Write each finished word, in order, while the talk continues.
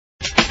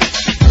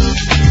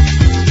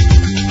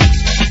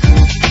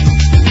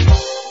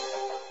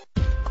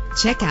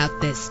Check out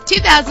this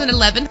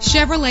 2011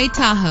 Chevrolet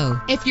Tahoe.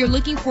 If you're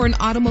looking for an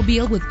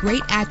automobile with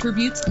great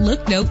attributes,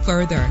 look no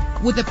further.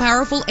 With a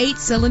powerful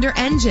 8-cylinder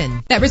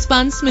engine that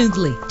responds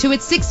smoothly to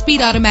its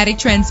 6-speed automatic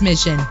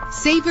transmission.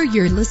 Savor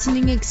your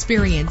listening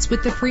experience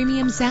with the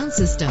premium sound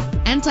system.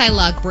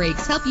 Anti-lock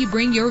brakes help you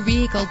bring your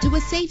vehicle to a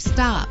safe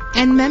stop.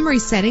 And memory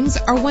settings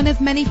are one of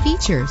many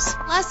features.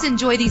 Plus,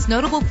 enjoy these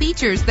notable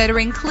features that are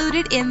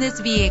included in this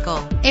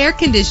vehicle: air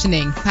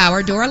conditioning,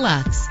 power door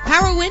locks,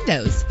 power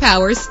windows,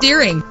 power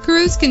steering,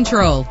 cruise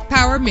control,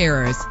 power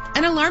mirrors,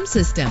 an alarm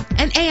system,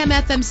 an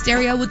AM/FM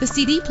stereo with a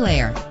CD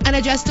player, an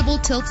adjustable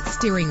tilt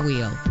steering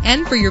wheel.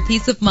 And for your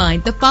peace of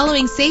mind, the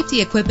following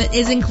safety equipment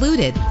is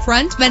included: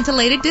 front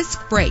ventilated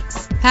disc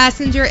brakes,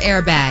 passenger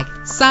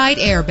airbag, side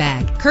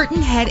airbag,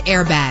 curtain head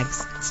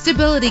airbags,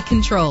 stability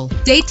control,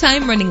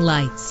 daytime running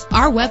lights.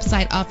 Our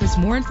website offers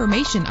more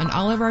information on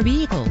all of our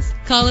vehicles.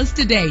 Call us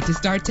today to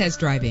start test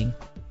driving.